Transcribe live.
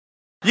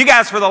You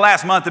guys for the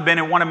last month have been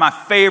in one of my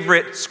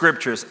favorite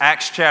scriptures,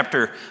 Acts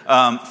chapter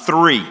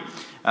 3.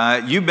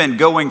 You've been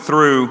going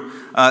through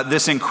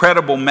this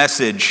incredible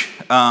message,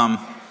 a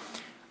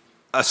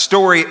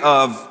story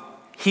of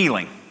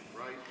healing.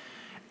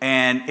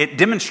 And it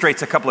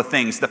demonstrates a couple of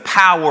things, the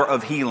power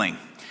of healing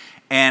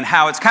and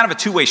how it's kind of a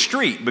two-way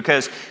street,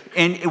 because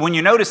when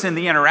you notice in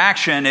the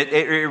interaction,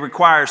 it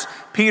requires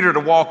Peter to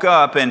walk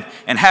up and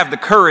have the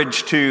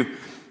courage to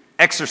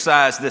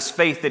exercise this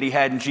faith that he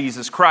had in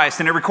Jesus Christ.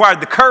 And it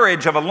required the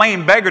courage of a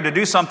lame beggar to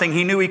do something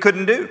he knew he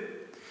couldn't do.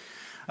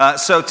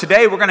 So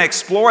today we're going to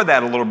explore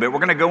that a little bit. We're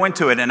going to go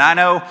into it. And I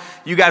know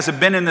you guys have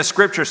been in the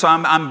scripture, so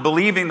I'm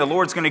believing the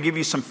Lord's going to give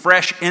you some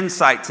fresh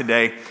insight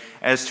today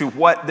as to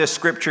what this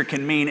scripture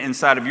can mean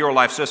inside of your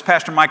life. So as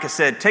Pastor Micah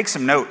said, take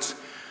some notes.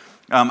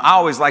 I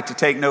always like to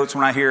take notes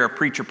when I hear a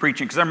preacher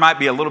preaching, because there might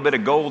be a little bit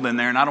of gold in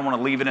there, and I don't want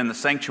to leave it in the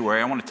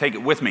sanctuary. I want to take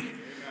it with me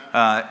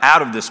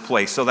out of this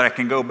place so that I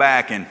can go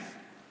back and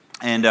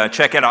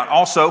check it out.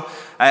 Also,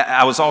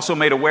 I was also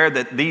made aware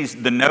that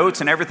the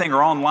notes and everything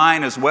are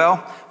online as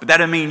well. But that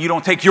doesn't mean you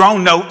don't take your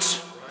own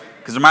notes,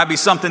 because there might be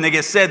something that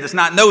gets said that's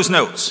not in those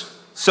notes.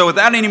 So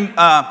without any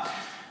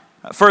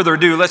further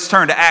ado, let's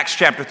turn to Acts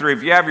chapter 3.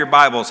 If you have your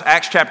Bibles,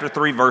 Acts chapter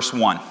 3, verse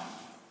 1.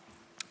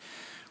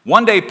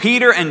 One day,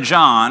 Peter and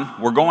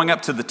John were going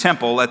up to the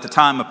temple at the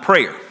time of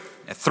prayer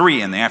at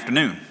 3 in the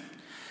afternoon.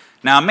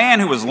 Now, a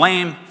man who was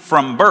lame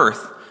from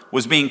birth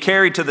was being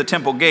carried to the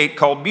temple gate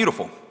called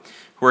Beautiful,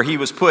 where he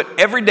was put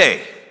every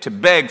day to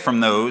beg from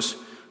those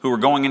who were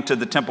going into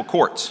the temple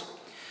courts.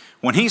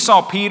 When he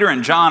saw Peter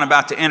and John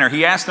about to enter,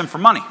 he asked them for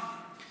money.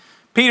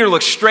 Peter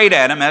looked straight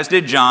at him, as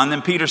did John.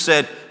 Then Peter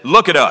said,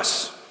 "Look at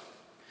us."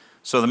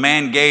 So the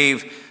man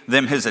gave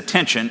them his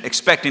attention,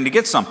 expecting to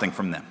get something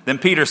from them. Then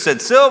Peter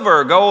said, "Silver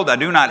or gold I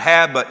do not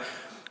have, but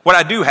what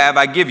I do have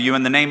I give you.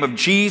 In the name of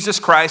Jesus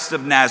Christ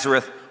of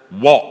Nazareth,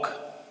 walk."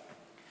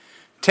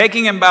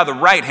 Taking him by the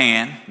right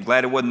hand, I'm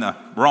glad it wasn't the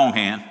wrong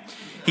hand,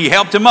 he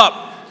helped him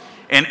up.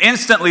 And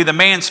instantly the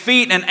man's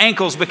feet and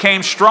ankles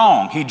became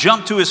strong. He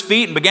jumped to his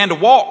feet and began to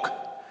walk.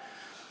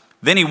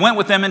 Then he went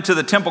with them into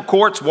the temple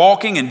courts,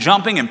 walking and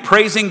jumping and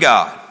praising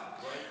God.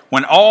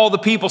 When all the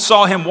people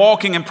saw him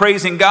walking and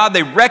praising God,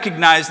 they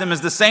recognized him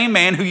as the same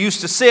man who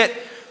used to sit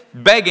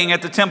begging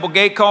at the temple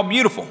gate called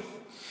Beautiful.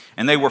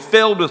 And they were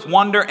filled with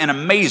wonder and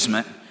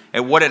amazement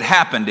at what had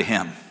happened to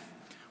him.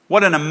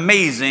 What an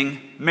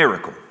amazing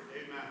miracle.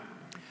 Amen.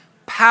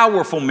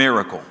 Powerful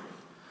miracle.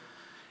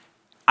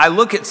 I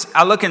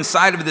look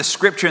inside of this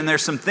scripture, and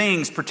there's some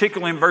things,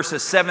 particularly in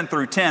verses 7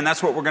 through 10.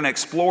 That's what we're going to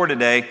explore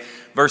today,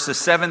 verses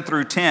 7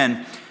 through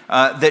 10,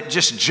 that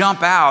just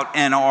jump out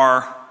and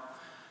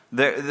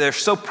they're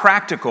so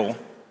practical,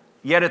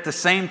 yet at the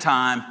same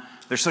time,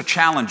 they're so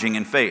challenging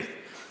in faith.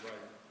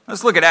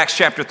 Let's look at Acts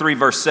chapter 3,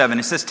 verse 7.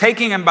 It says,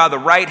 taking him by the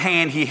right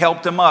hand, he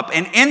helped him up,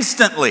 and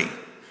instantly,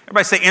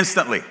 everybody say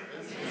instantly.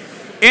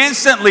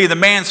 Instantly, the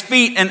man's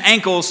feet and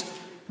ankles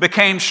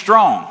became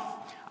strong.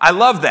 I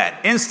love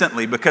that,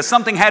 instantly, because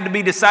something had to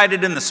be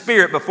decided in the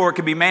spirit before it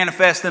could be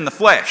manifest in the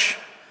flesh.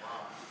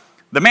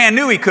 The man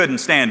knew he couldn't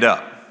stand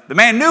up. The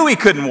man knew he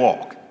couldn't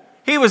walk.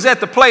 He was at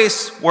the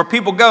place where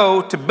people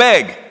go to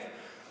beg.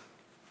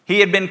 He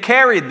had been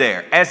carried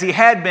there, as he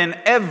had been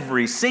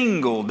every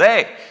single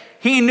day.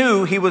 He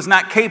knew he was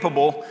not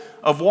capable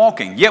of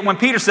walking. Yet when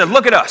Peter said,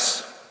 "Look at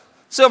us.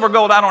 Silver,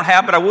 gold I don't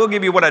have, but I will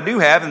give you what I do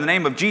have. In the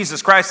name of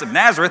Jesus Christ of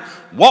Nazareth,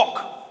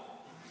 walk."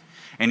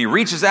 And he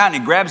reaches out and he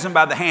grabs him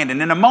by the hand. And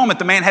in a moment,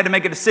 the man had to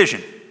make a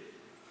decision.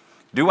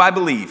 Do I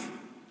believe?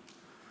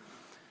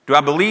 Do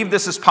I believe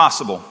this is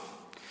possible?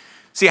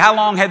 See, how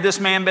long had this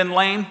man been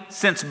lame?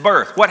 Since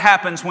birth. What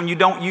happens when you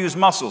don't use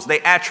muscles? They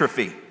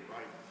atrophy.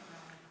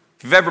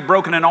 If you've ever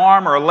broken an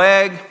arm or a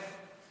leg,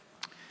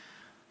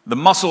 the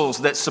muscles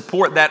that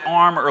support that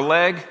arm or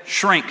leg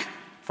shrink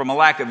from a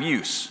lack of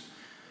use.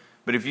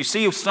 But if you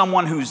see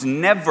someone who's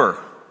never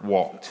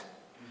walked,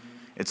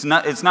 it's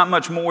not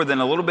much more than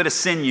a little bit of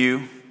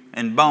sinew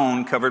and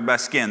bone covered by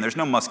skin. There's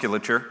no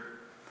musculature.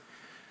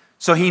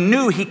 So he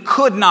knew he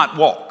could not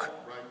walk.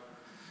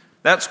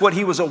 That's what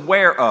he was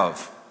aware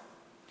of.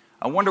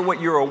 I wonder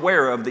what you're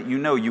aware of that you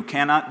know you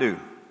cannot do.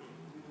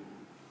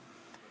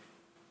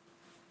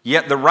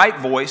 Yet the right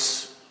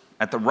voice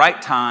at the right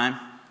time,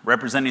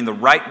 representing the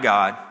right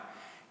God,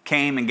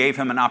 came and gave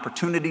him an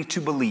opportunity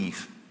to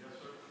believe.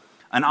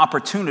 An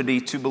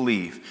opportunity to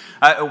believe.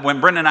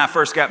 When Brenda and I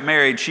first got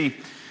married, she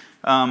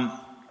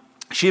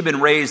had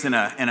been raised in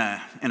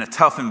a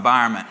tough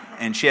environment,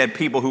 and she had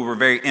people who were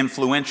very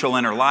influential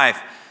in her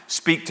life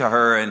speak to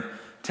her and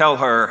tell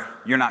her,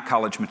 "You're not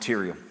college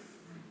material.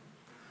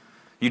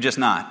 You're just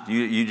not.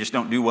 You just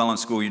don't do well in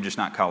school. You're just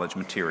not college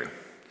material."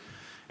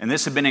 And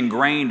this had been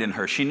ingrained in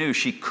her. She knew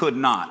she could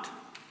not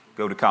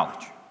go to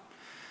college.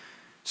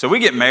 So we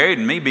get married,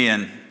 and me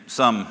being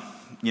some,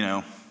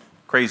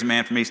 crazy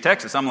man from East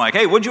Texas, I'm like,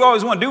 "Hey, what'd you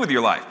always want to do with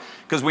your life?"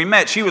 Because we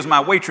met, she was my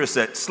waitress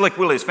at Slick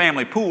Willie's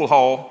Family Pool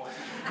Hall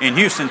in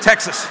Houston,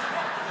 Texas.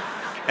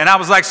 And I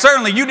was like,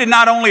 "Certainly you did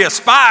not only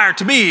aspire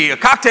to be a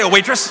cocktail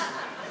waitress,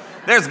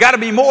 There's got to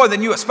be more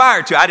than you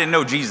aspire to. I didn't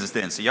know Jesus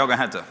then, so y'all going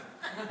to have to,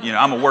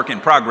 I'm a work in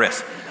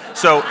progress.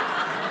 So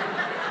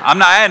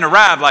I hadn't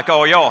arrived like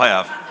all y'all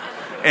have.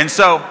 And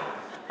so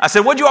I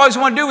said, what do you always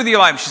want to do with your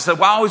life? She said,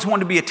 well, I always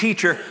wanted to be a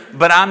teacher,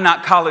 but I'm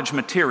not college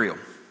material.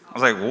 I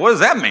was like, well, what does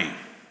that mean?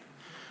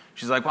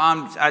 She's like,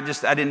 well, I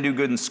didn't do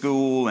good in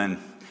school, and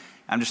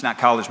I'm just not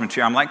college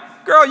material. I'm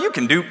like, girl, you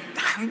can do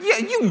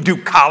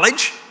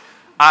college.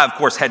 I, of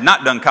course, had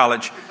not done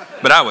college,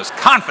 but I was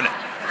confident.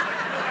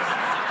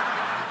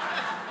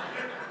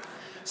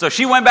 So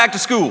she went back to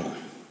school,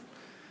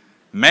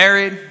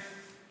 married,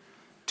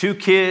 2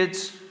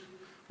 kids,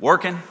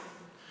 working.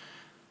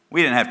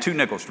 We didn't have 2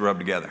 nickels to rub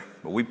together,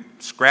 but we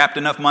scrapped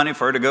enough money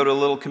for her to go to a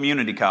little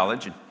community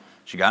college, and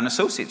she got an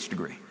associate's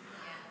degree.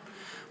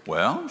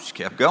 Well, she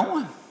kept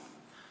going.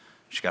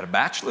 She got a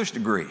bachelor's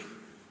degree,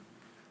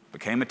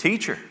 became a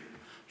teacher.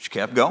 She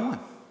kept going,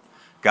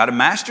 got a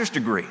master's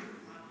degree,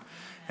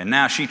 and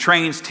now she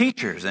trains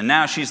teachers, and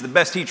now she's the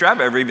best teacher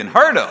I've ever even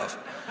heard of.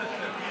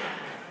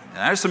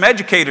 Now, there's some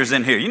educators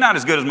in here. You're not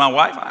as good as my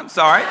wife. That's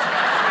all right.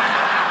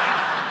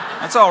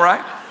 That's all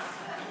right.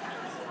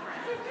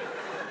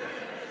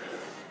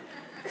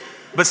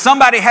 But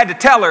somebody had to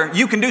tell her,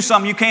 you can do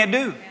something you can't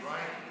do.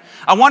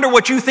 I wonder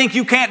what you think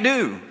you can't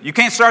do. You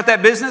can't start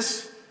that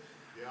business?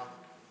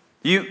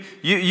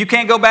 You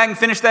can't go back and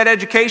finish that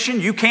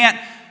education? You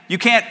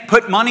can't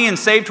put money and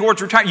save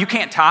towards retirement? You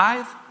can't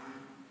tithe?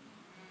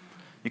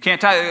 You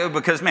can't tithe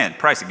because, man, the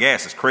price of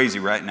gas is crazy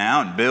right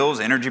now, and bills,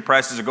 energy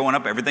prices are going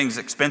up, everything's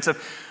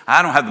expensive.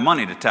 I don't have the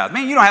money to tithe.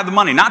 Man, you don't have the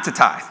money not to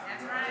tithe.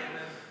 That's right.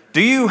 Do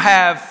you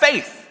have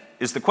faith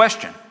is the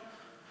question.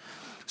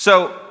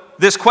 So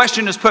this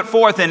question is put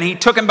forth, and he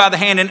took him by the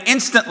hand, and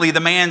instantly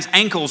the man's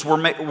ankles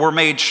were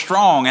made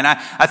strong. And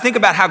I think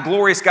about how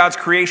glorious God's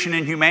creation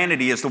in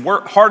humanity is. The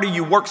harder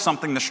you work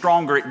something, the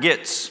stronger it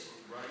gets.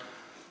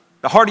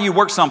 The harder you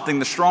work something,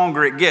 the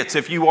stronger it gets.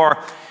 If you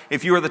are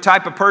the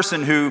type of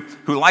person who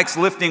likes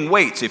lifting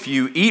weights, if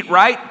you eat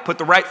right, put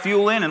the right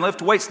fuel in and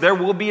lift weights, there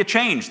will be a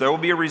change. There will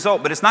be a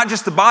result. But it's not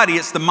just the body,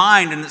 it's the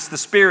mind and it's the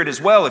spirit as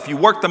well. If you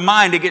work the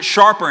mind, it gets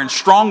sharper and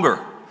stronger.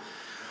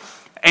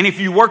 And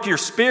if you work your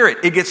spirit,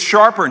 it gets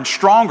sharper and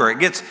stronger.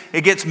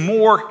 It gets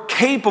more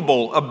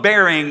capable of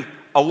bearing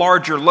a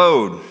larger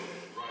load.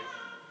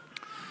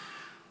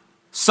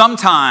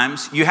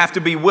 Sometimes you have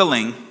to be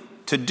willing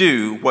to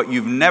do what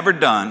you've never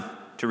done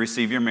to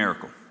receive your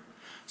miracle.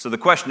 So the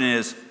question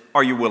is,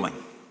 are you willing?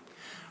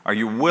 Are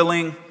you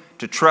willing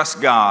to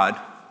trust God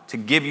to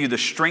give you the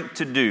strength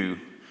to do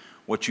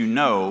what you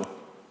know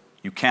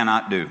you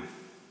cannot do?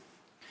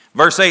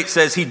 Verse 8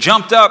 says, he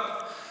jumped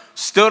up,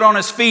 stood on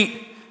his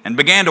feet, and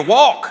began to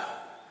walk.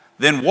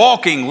 Then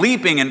walking,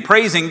 leaping, and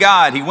praising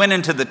God, he went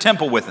into the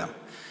temple with them.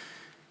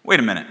 Wait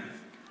a minute.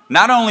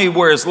 Not only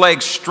were his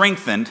legs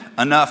strengthened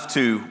enough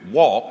to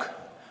walk,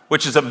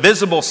 which is a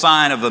visible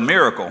sign of a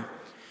miracle,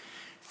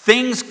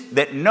 things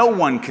that no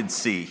one could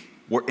see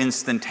were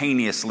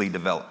instantaneously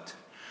developed.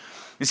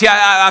 You see,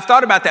 I've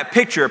thought about that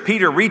picture of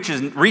Peter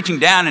reaching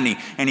down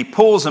and he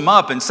pulls him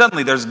up, and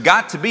suddenly there's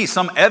got to be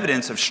some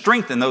evidence of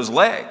strength in those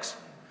legs.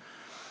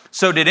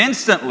 So did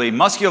instantly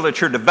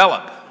musculature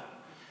develop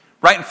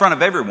right in front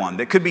of everyone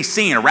that could be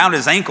seen around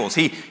his ankles.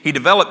 He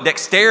developed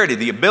dexterity,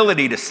 the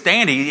ability to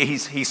stand.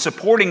 He's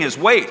supporting his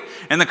weight.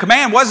 And the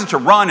command wasn't to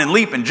run and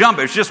leap and jump,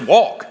 it was just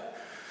walk.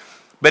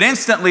 But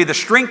instantly the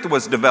strength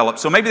was developed.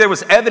 So maybe there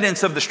was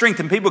evidence of the strength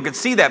and people could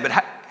see that. But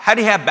how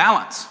did he have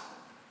balance?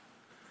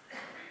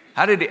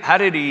 How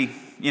did he,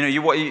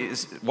 you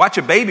watch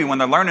a baby when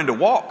they're learning to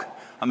walk.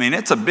 I mean,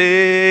 it's a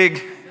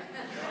big,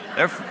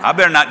 I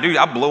better not do,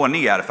 I'll blow a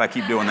knee out if I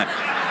keep doing that.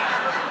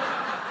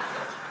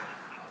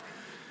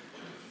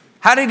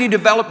 How did he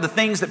develop the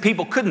things that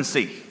people couldn't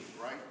see?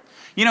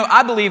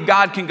 I believe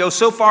God can go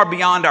so far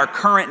beyond our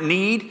current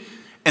need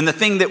and the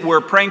thing that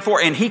we're praying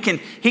for, and he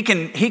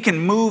can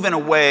move in a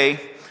way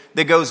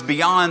that goes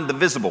beyond the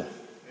visible.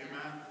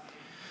 Amen.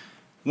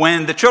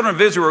 When the children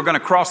of Israel were going to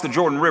cross the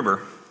Jordan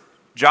River,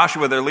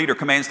 Joshua, their leader,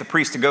 commands the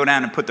priests to go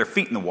down and put their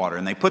feet in the water,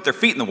 and they put their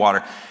feet in the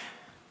water.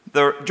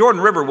 The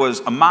Jordan River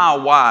was a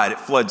mile wide at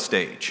flood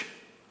stage.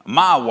 A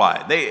mile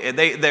wide.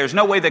 There's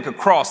no way they could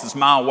cross this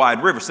mile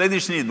wide river, so they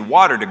just needed the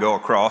water to go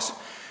across.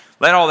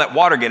 Let all that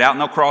water get out, and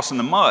they'll cross in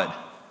the mud.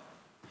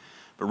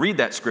 But read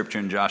that scripture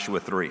in Joshua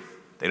 3.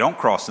 They don't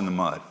cross in the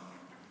mud.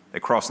 They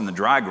cross in the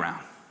dry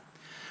ground.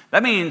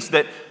 That means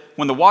that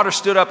when the water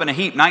stood up in a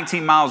heap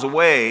 19 miles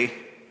away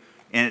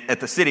at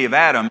the city of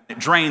Adam, it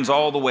drains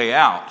all the way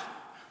out.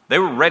 They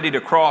were ready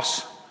to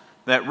cross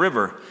that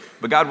river,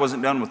 but God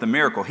wasn't done with the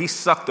miracle. He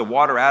sucked the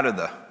water out of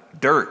the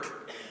dirt,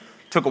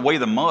 took away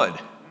the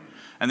mud,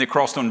 and they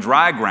crossed on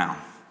dry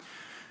ground.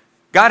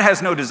 God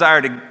has no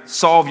desire to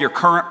solve your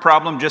current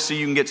problem just so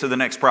you can get to the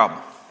next problem.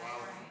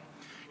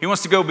 He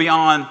wants to go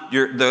beyond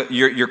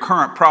your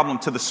current problem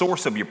to the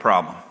source of your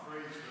problem.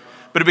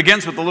 But it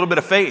begins with a little bit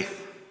of faith.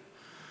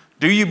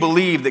 Do you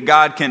believe that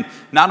God can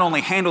not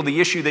only handle the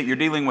issue that you're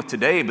dealing with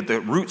today, but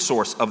the root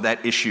source of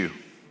that issue?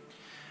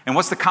 And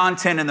what's the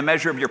content and the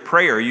measure of your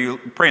prayer? Are you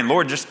praying,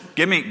 Lord, just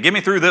get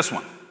me through this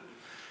one?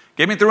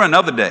 Get me through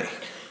another day.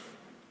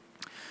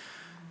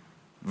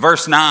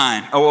 Verse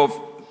 9.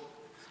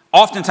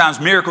 Oftentimes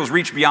miracles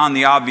reach beyond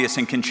the obvious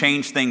and can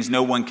change things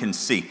no one can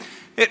see.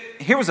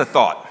 Here was a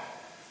thought.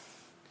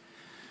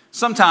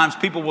 Sometimes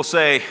people will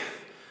say,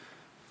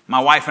 my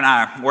wife and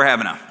I, we're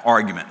having an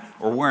argument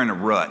or we're in a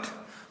rut.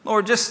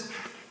 Lord, just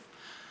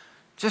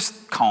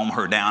calm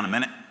her down a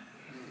minute.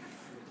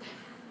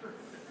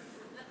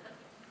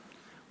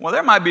 Well,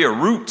 there might be a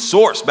root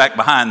source back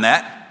behind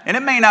that, and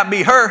it may not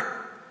be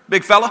her,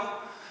 big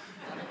fella.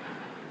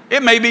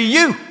 It may be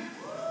you.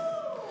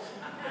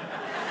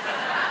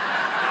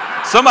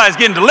 Somebody's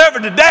getting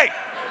delivered today.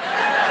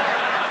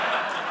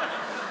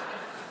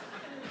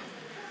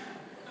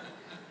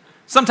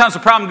 Sometimes the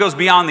problem goes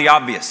beyond the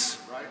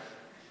obvious.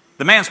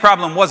 The man's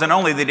problem wasn't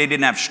only that he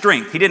didn't have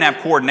strength. He didn't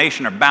have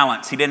coordination or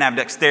balance. He didn't have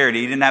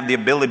dexterity. He didn't have the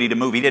ability to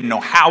move. He didn't know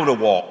how to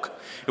walk.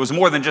 It was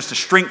more than just a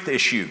strength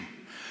issue.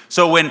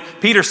 So when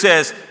Peter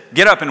says,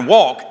 get up and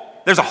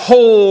walk, there's a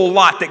whole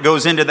lot that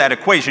goes into that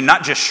equation,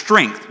 not just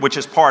strength, which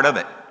is part of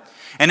it.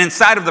 And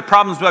inside of the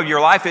problems of your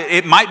life,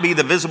 it might be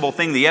the visible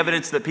thing, the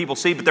evidence that people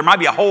see, but there might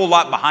be a whole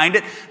lot behind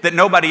it that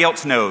nobody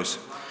else knows.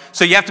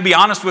 So you have to be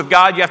honest with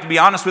God. You have to be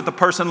honest with the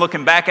person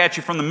looking back at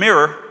you from the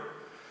mirror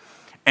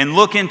and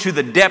look into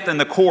the depth and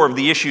the core of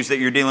the issues that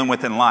you're dealing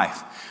with in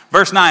life.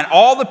 Verse 9,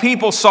 all the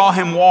people saw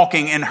him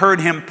walking and heard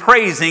him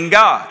praising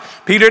God.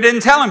 Peter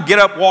didn't tell him, get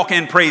up, walk,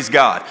 and praise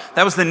God.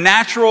 That was the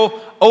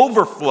natural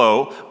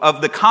overflow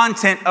of the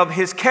content of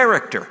his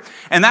character.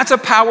 And that's a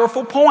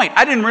powerful point.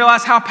 I didn't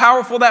realize how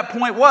powerful that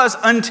point was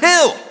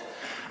until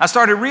I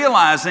started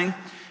realizing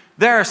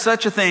there is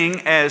such a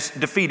thing as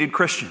defeated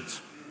Christians.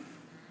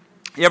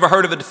 You ever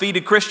heard of a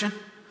defeated Christian?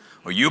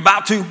 Are you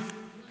about to?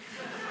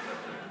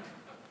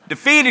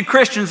 Defeated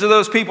Christians are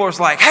those people who's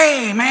like,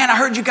 hey, man, I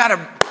heard you got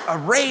a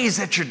raise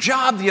at your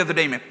job the other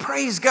day, man.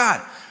 Praise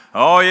God.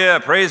 Oh, yeah,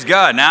 praise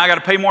God. Now I got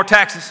to pay more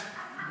taxes.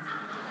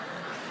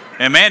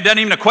 And, man, it doesn't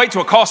even equate to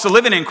a cost of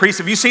living increase.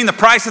 Have you seen the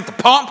price at the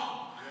pump?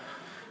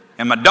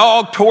 And my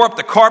dog tore up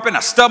the carpet, and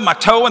I stubbed my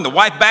toe, and the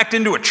wife backed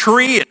into a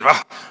tree. And,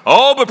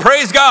 oh, but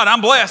praise God,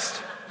 I'm blessed.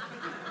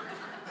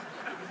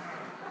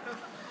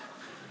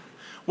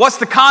 What's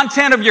the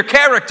content of your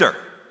character?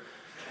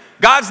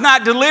 God's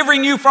not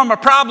delivering you from a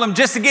problem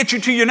just to get you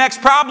to your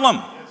next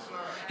problem.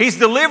 He's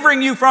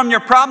delivering you from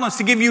your problems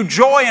to give you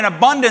joy and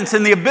abundance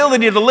and the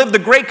ability to live the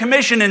Great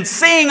Commission and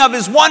sing of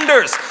His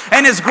wonders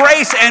and His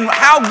grace and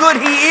how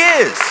good He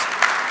is.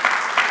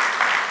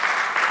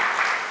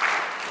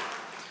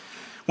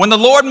 When the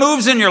Lord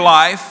moves in your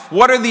life,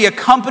 what are the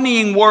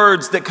accompanying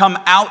words that come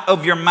out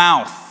of your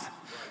mouth?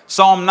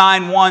 Psalm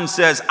 9:1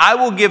 says, I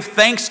will give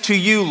thanks to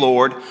you,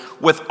 Lord,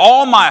 with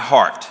all my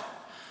heart.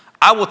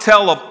 I will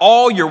tell of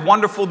all your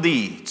wonderful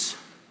deeds.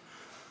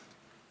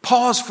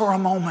 Pause for a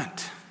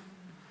moment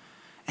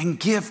and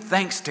give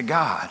thanks to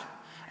God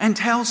and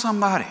tell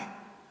somebody.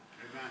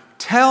 Amen.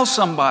 Tell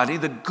somebody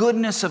the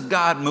goodness of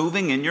God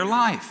moving in your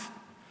life.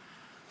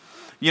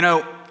 You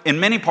know, in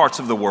many parts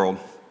of the world,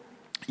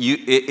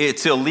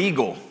 it's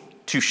illegal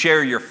to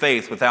share your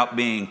faith without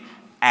being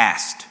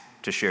asked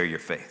to share your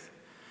faith.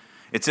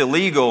 It's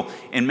illegal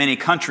in many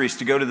countries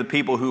to go to the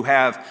people who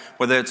have,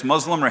 whether it's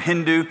Muslim or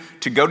Hindu,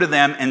 to go to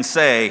them and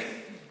say,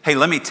 hey,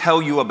 let me tell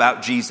you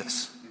about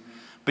Jesus.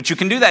 But you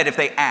can do that if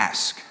they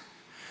ask.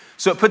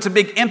 So it puts a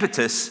big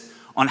impetus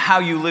on how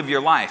you live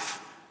your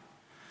life.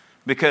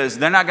 Because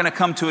they're not going to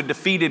come to a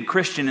defeated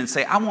Christian and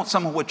say, I want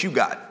some of what you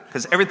got.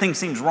 Because everything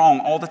seems wrong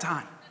all the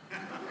time.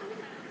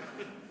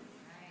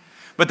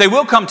 But they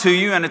will come to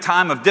you in a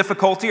time of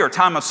difficulty or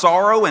time of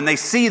sorrow, and they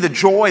see the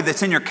joy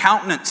that's in your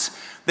countenance.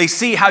 They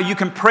see how you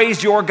can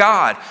praise your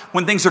God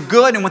when things are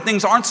good and when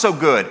things aren't so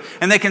good.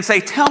 And they can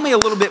say, tell me a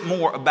little bit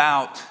more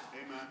about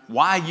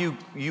why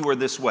you are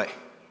this way.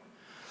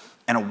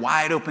 And a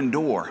wide open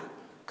door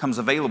comes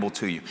available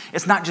to you.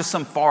 It's not just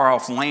some far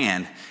off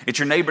land. It's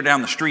your neighbor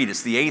down the street.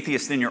 It's the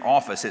atheist in your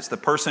office. It's the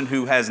person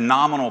who has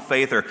nominal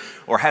faith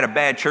or had a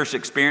bad church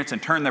experience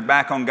and turned their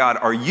back on God.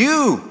 Are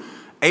you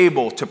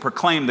able to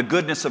proclaim the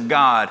goodness of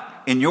God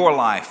in your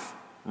life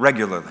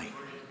regularly?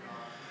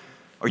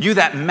 Are you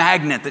that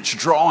magnet that's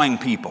drawing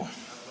people?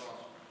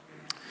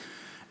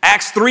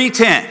 Acts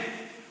 3:10.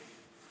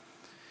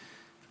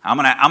 I'm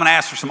gonna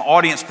ask for some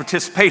audience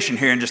participation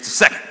here in just a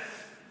second.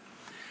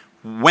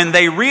 When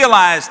they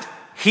realized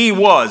He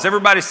was,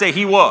 everybody say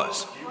He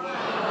was. He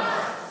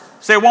was.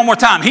 Say it one more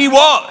time. He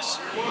was.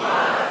 He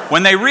was.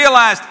 When they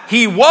realized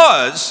He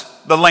was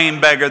the lame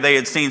beggar they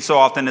had seen so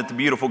often at the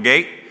beautiful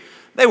gate,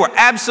 they were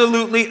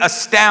absolutely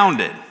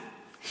astounded.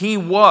 He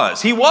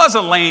was. He was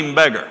a lame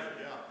beggar.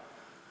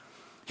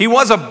 He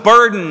was a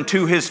burden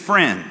to his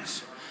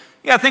friends.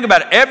 You got to think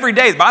about it. Every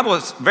day, the Bible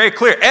is very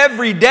clear.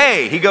 Every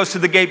day he goes to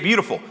the gate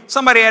beautiful.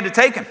 Somebody had to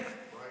take him.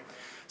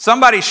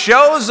 Somebody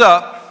shows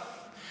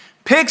up,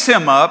 picks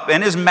him up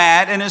and his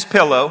mat and his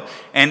pillow,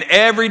 and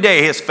every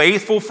day his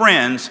faithful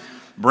friends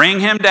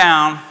bring him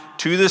down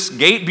to this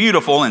gate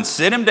beautiful and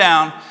sit him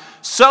down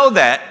so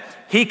that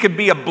he could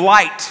be a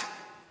blight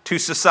to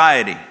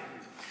society,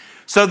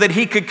 so that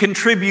he could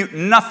contribute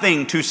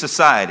nothing to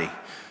society,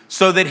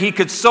 so that he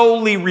could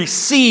solely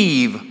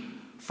receive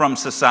from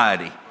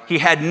society. He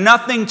had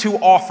nothing to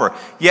offer,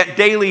 yet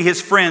daily his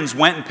friends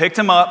went and picked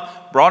him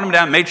up, brought him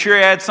down, made sure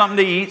he had something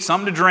to eat,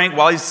 something to drink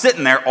while he's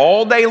sitting there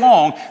all day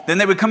long. Then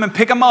they would come and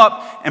pick him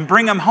up and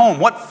bring him home.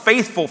 What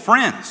faithful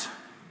friends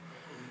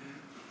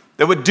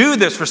that would do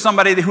this for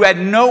somebody who had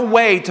no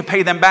way to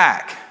pay them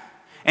back.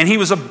 And he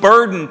was a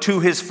burden to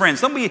his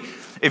friends. Don't be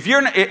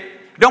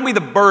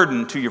the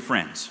burden to your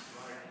friends.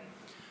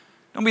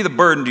 Don't be the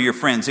burden to your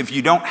friends if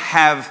you don't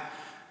have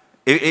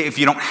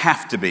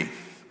to be.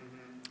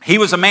 He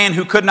was a man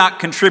who could not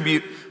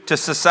contribute to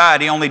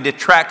society, only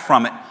detract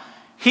from it.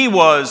 He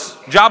was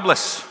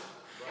jobless.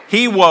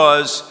 He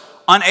was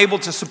unable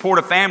to support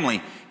a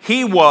family.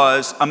 He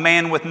was a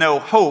man with no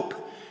hope.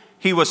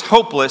 He was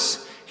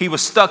hopeless. He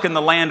was stuck in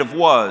the land of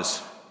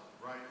was.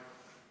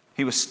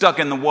 He was stuck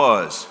in the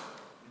was.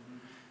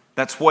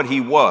 That's what he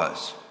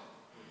was.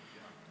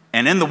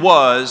 And in the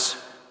was,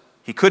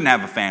 he couldn't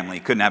have a family. He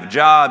couldn't have a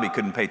job. He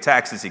couldn't pay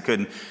taxes. He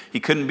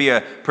couldn't be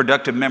a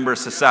productive member of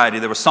society.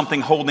 There was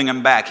something holding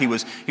him back. He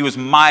was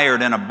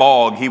mired in a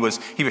bog. He was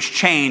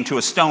chained to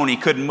a stone. He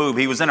couldn't move.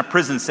 He was in a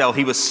prison cell.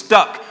 He was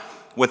stuck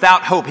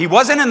without hope. He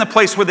wasn't in the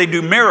place where they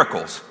do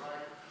miracles.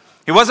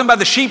 He wasn't by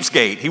the sheep's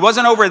gate. He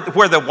wasn't over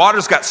where the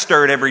waters got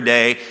stirred every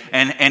day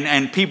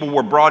and people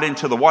were brought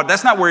into the water.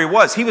 That's not where he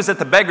was. He was at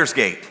the beggar's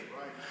gate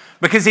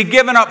because he'd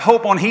given up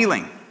hope on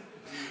healing.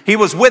 He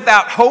was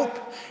without hope.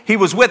 He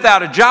was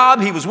without a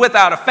job. He was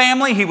without a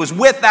family. He was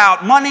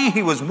without money.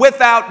 He was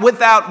without.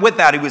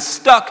 He was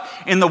stuck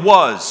in the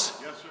was.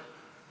 Yes,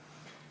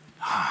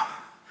 sir.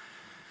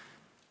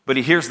 But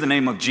he hears the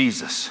name of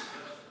Jesus.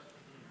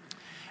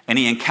 And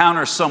he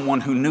encounters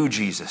someone who knew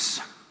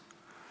Jesus.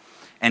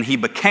 And he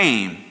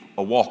became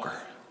a walker.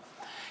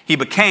 He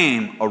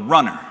became a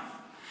runner.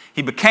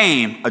 He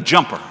became a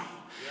jumper.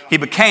 He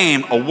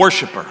became a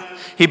worshiper.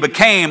 He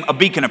became a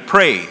beacon of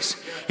praise.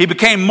 He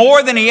became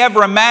more than he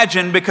ever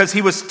imagined because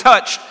he was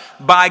touched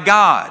by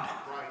God.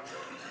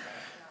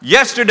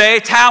 Yesterday,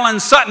 Talon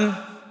Sutton,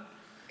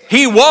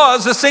 he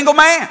was a single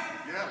man.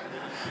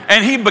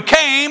 And he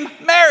became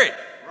married.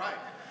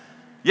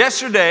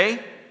 Yesterday,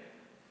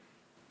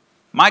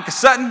 Micah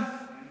Sutton,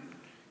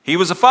 he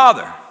was a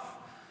father.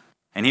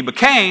 And he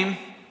became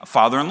a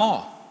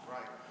father-in-law.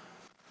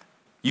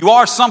 You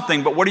are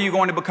something, but what are you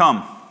going to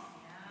become?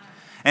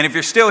 And if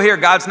you're still here,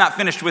 God's not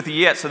finished with you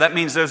yet, so that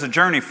means there's a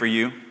journey for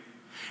you.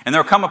 And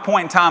there'll come a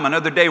point in time,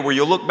 another day, where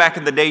you'll look back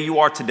at the day you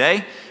are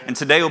today, and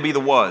today will be the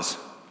was.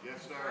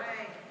 Yes, sir.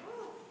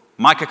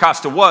 Micah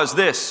Costa was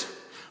this.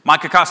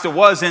 Micah Costa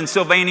was in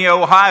Sylvania,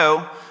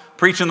 Ohio,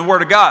 preaching the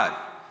Word of God.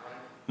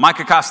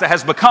 Micah Costa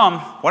has become,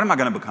 what am I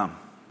going to become?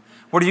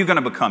 What are you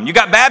going to become? You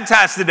got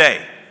baptized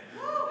today.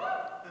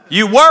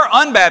 You were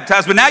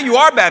unbaptized, but now you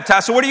are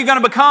baptized. So what are you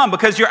going to become?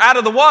 Because you're out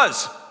of the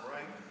was.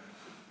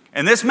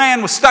 And this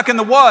man was stuck in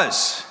the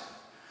was.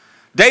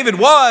 David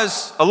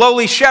was a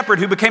lowly shepherd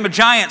who became a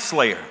giant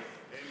slayer. Amen.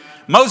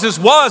 Moses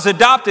was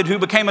adopted who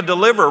became a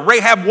deliverer.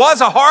 Rahab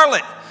was a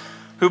harlot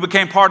who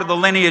became part of the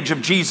lineage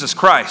of Jesus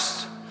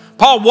Christ.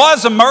 Paul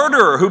was a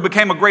murderer who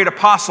became a great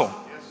apostle.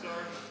 Yes,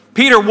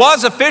 Peter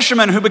was a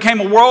fisherman who became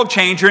a world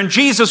changer. And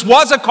Jesus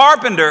was a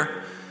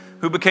carpenter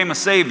who became a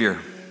savior.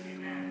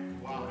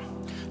 Wow.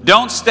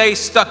 Don't stay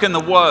stuck in the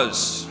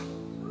was.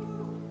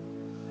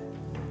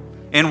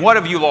 In what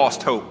have you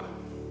lost hope?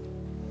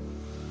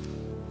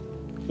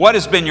 What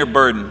has been your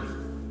burden?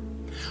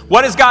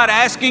 What is God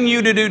asking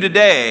you to do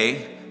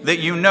today that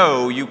you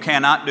know you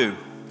cannot do?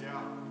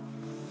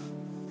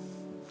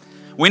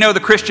 We know the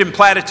Christian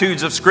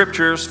platitudes of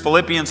scriptures,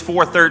 Philippians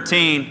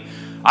 4:13.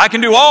 I can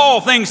do all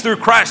things through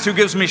Christ who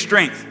gives me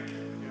strength.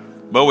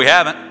 But we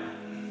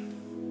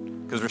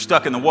haven't, because we're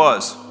stuck in the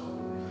was.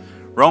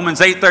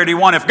 Romans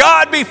 8:31. If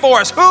God be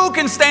for us, who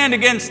can stand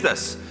against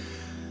us?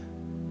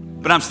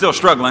 But I'm still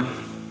struggling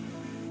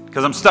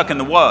because I'm stuck in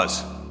the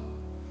was.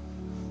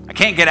 I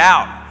can't get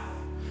out.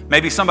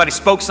 Maybe somebody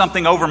spoke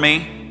something over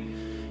me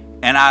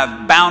and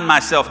I've bound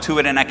myself to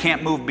it and I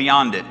can't move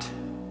beyond it.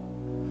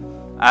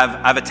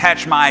 I've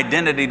attached my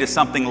identity to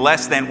something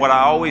less than what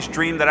I always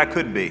dreamed that I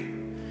could be.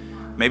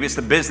 Maybe it's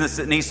the business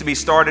that needs to be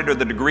started or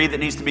the degree that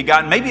needs to be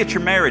gotten. Maybe it's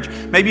your marriage.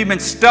 Maybe you've been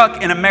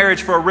stuck in a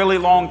marriage for a really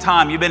long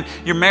time.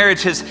 Your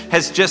marriage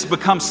has just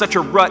become such a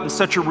rut and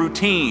such a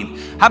routine.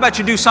 How about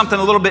you do something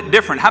a little bit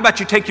different? How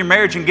about you take your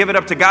marriage and give it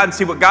up to God and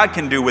see what God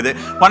can do with it?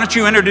 Why don't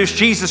you introduce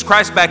Jesus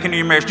Christ back into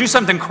your marriage? Do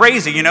something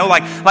crazy,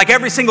 like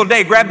every single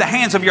day, grab the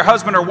hands of your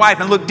husband or wife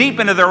and look deep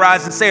into their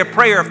eyes and say a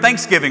prayer of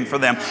thanksgiving for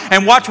them.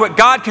 And watch what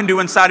God can do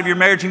inside of your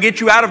marriage and get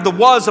you out of the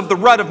was of the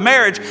rut of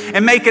marriage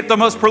and make it the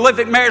most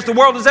prolific marriage the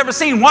world has ever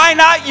seen. Why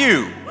not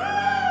you?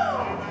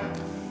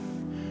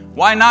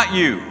 Why not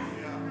you?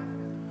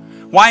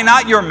 Why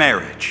not your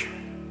marriage?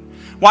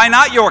 Why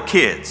not your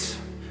kids?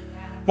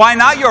 Why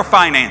not your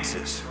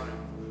finances?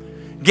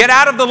 Get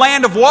out of the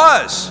land of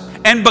was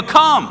and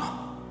become.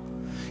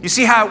 You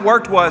see how it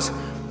worked was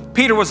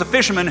Peter was a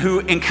fisherman who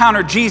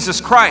encountered Jesus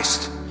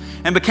Christ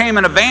and became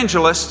an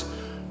evangelist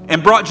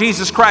and brought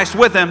Jesus Christ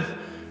with him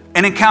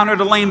and encountered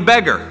a lame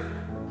beggar.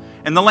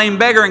 And the lame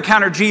beggar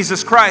encountered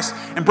Jesus Christ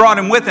and brought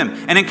him with him,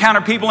 and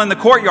encountered people in the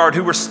courtyard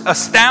who were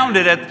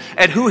astounded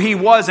at who he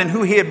was and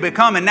who he had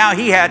become. And now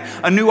he had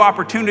a new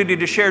opportunity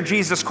to share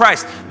Jesus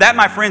Christ. That,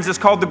 my friends, is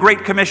called the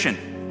Great Commission.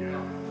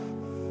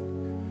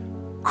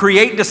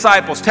 Create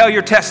disciples. Tell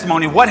your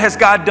testimony. What has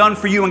God done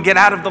for you? And get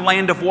out of the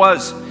land of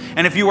was.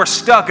 And if you are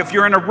stuck, if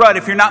you're in a rut,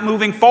 if you're not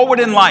moving forward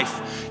in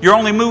life, you're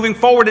only moving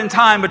forward in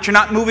time, but you're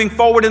not moving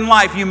forward in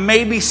life, you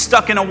may be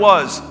stuck in a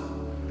was.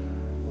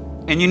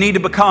 And you need to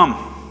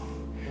become.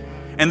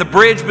 And the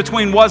bridge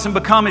between was and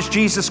become is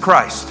Jesus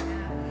Christ.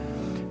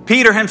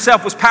 Peter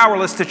himself was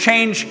powerless to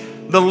change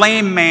the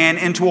lame man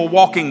into a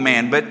walking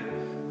man, but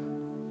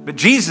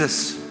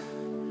Jesus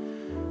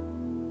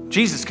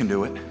can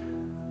do it.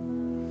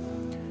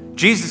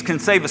 Jesus can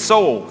save a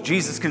soul.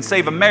 Jesus can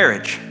save a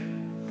marriage.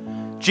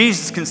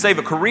 Jesus can save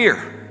a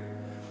career.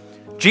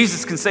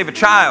 Jesus can save a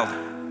child.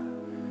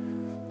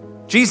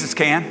 Jesus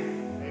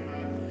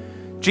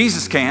can.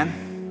 Jesus can.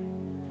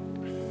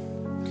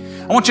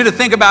 I want you to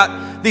think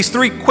about these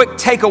 3 quick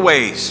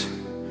takeaways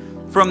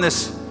from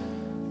this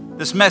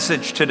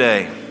message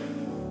today.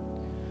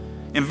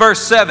 In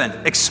verse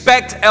 7,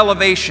 expect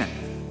elevation.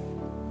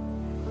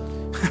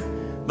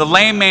 The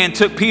lame man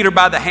took Peter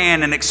by the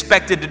hand and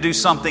expected to do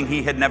something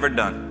he had never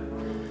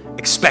done.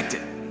 Expect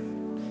it.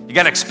 You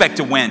got to expect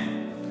to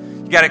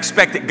win. You got to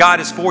expect that God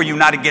is for you,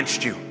 not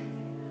against you.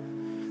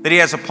 That he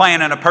has a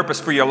plan and a purpose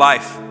for your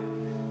life.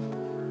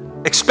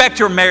 Expect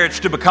your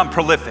marriage to become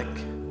prolific.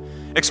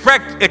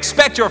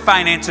 Expect your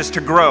finances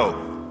to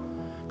grow,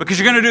 because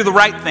you're going to do the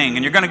right thing,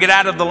 and you're going to get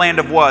out of the land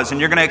of was,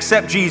 and you're going to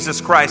accept Jesus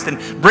Christ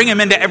and bring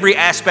him into every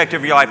aspect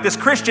of your life. This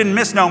Christian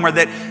misnomer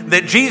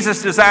that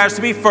Jesus desires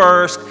to be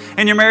first,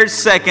 and your marriage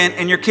second,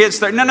 and your kids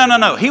third.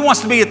 No. He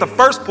wants to be at the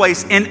first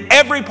place in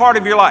every part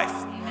of your life.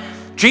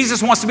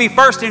 Jesus wants to be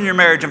first in your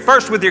marriage, and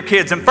first with your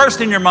kids, and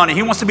first in your money.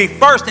 He wants to be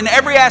first in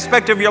every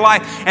aspect of your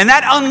life, and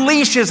that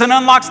unleashes and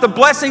unlocks the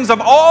blessings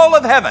of all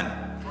of heaven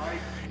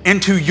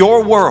into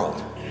your world.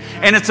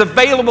 And it's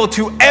available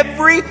to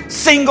every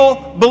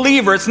single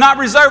believer. It's not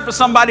reserved for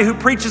somebody who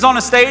preaches on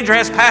a stage or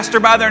has pastor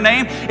by their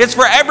name. It's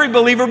for every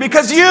believer,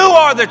 because you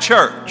are the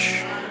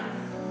church.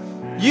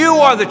 You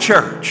are the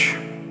church.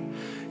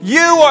 You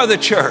are the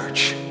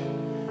church.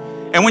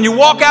 And when you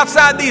walk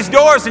outside these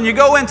doors and you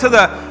go into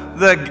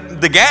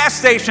the gas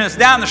station that's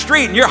down the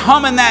street, and you're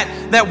humming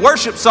that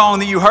worship song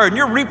that you heard, and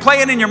you're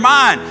replaying in your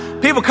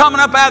mind, people coming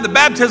up out of the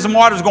baptism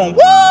waters going,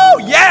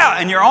 woo, yeah,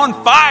 and you're on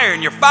fire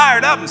and you're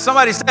fired up, and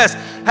somebody says,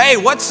 hey,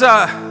 what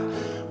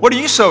are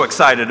you so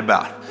excited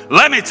about?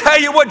 Let me tell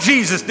you what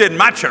Jesus did in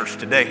my church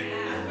today.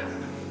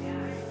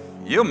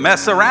 You'll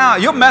mess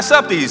around. You'll mess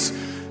up these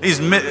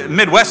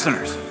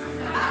Midwesterners.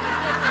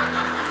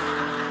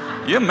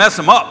 You'll mess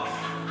them up.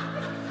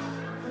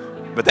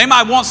 But they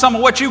might want some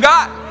of what you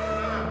got.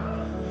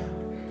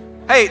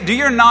 Hey, do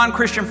your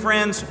non-Christian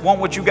friends want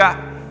what you got?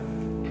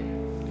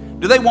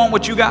 Do they want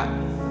what you got?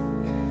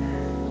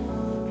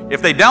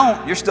 If they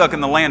don't, you're stuck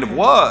in the land of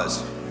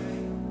was.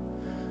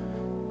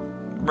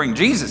 Bring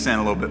Jesus in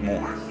a little bit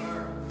more.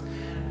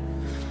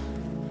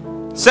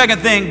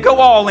 Second thing, go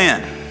all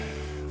in.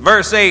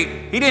 Verse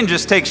 8, he didn't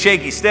just take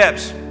shaky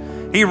steps.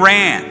 He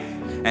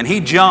ran and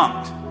he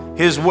jumped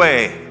his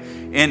way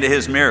into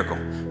his miracle.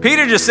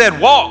 Peter just said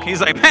walk.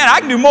 He's like, man, I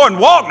can do more than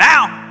walk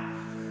now.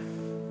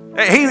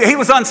 He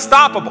was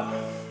unstoppable.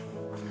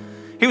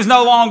 He was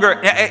no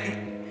longer,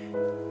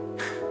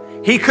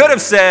 he could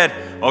have said,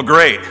 oh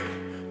great,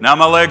 now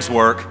my legs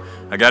work.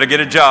 I got to get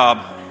a job.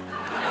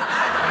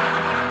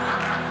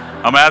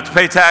 I'm going to have to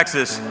pay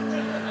taxes.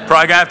 Probably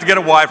going to have to get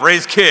a wife,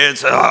 raise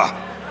kids. Ugh.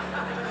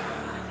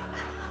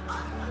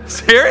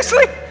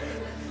 Seriously?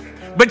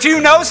 But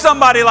you know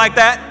somebody like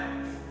that.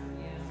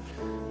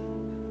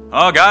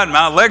 Oh God,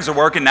 my legs are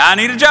working. Now I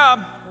need a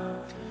job.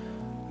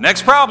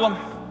 Next problem.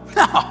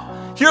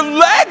 No. Your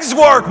legs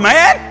work,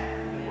 man.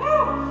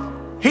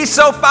 He's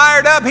so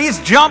fired up.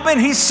 He's jumping.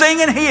 He's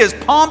singing. He is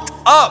pumped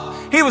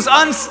up. He was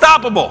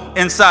unstoppable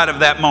inside of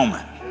that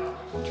moment.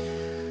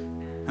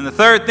 And the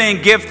third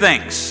thing, give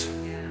thanks.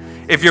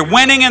 If you're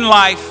winning in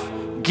life,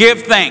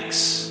 give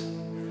thanks.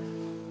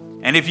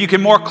 And if you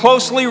can more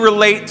closely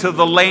relate to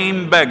the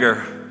lame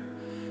beggar,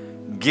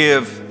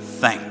 give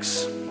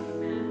thanks.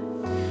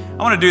 I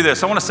want to do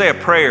this. I want to say a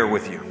prayer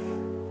with you.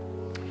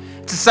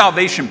 It's a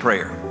salvation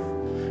prayer.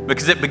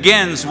 Because it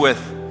begins with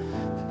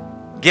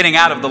getting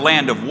out of the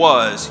land of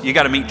was. You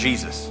got to meet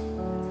Jesus.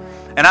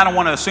 And I don't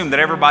want to assume that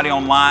everybody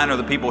online or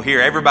the people here,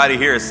 everybody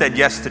here has said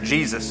yes to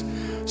Jesus.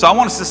 So I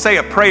want us to say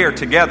a prayer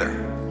together.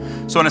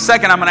 So in a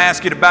second, I'm going to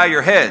ask you to bow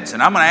your heads.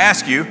 And I'm going to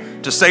ask you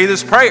to say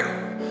this prayer.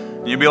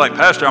 And you'll be like,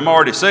 Pastor, I'm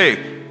already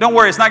saved. Don't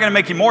worry, it's not going to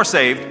make you more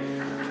saved.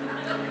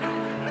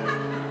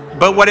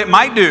 But what it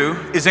might do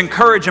is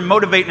encourage and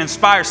motivate and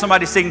inspire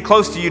somebody sitting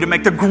close to you to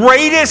make the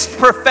greatest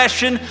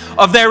profession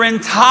of their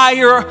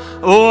entire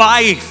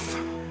life.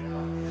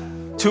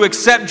 To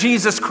accept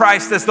Jesus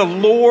Christ as the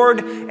Lord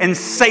and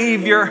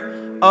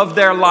Savior of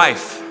their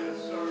life.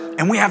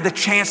 And we have the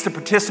chance to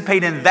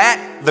participate in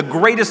that, the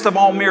greatest of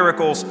all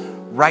miracles,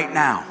 right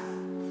now.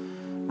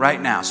 right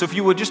now. So if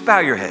you would, just bow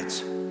your heads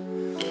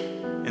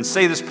and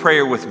say this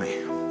prayer with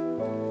me.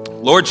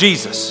 Lord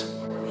Jesus,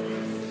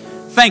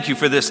 thank you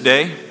for this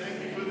day.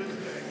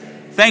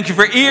 Thank you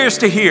for ears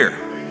to hear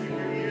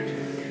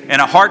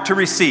and a heart to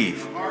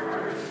receive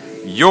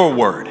your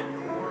word.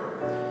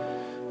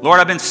 Lord,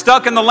 I've been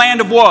stuck in the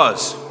land of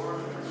was.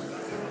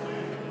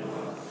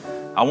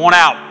 I want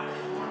out.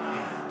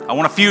 I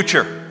want a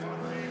future.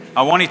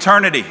 I want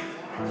eternity.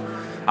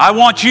 I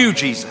want you,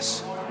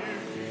 Jesus.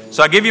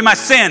 So I give you my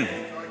sin.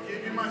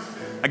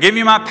 I give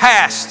you my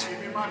past.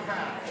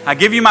 I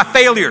give you my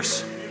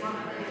failures.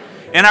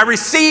 And I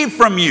receive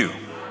from you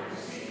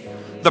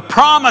the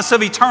promise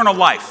of eternal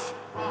life.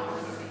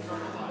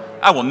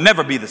 I will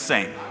never be the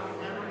same.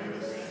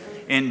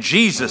 In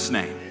Jesus'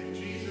 name.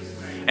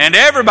 And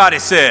everybody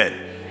said,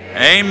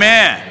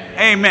 amen.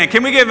 Amen.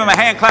 Can we give him a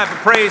hand clap of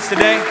praise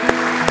today?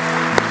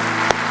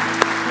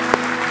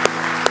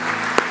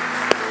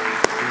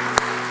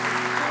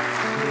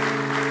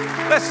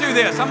 Let's do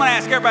this. I'm going to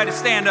ask everybody to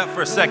stand up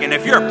for a second.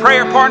 If you're a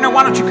prayer partner,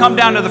 why don't you come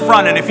down to the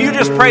front? And if you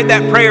just prayed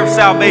that prayer of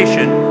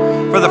salvation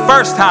for the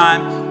first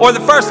time, or the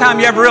first time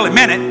you ever really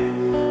meant it,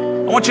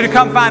 I want you to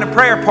come find a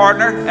prayer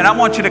partner, and I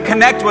want you to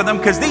connect with them,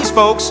 because these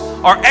folks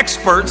are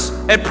experts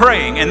at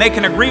praying, and they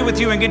can agree with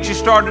you and get you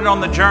started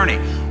on the journey.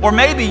 Or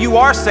maybe you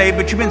are saved,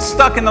 but you've been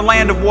stuck in the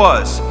land of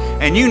was,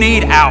 and you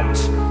need out.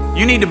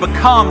 You need to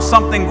become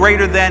something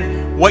greater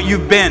than what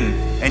you've been.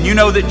 And you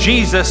know that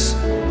Jesus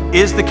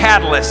is the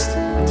catalyst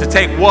to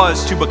take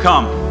was to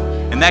become.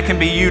 And that can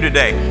be you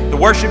today. The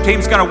worship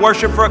team's going to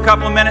worship for a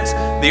couple of minutes.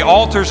 The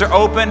altars are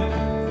open.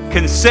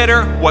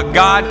 Consider what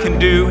God can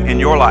do in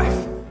your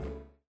life.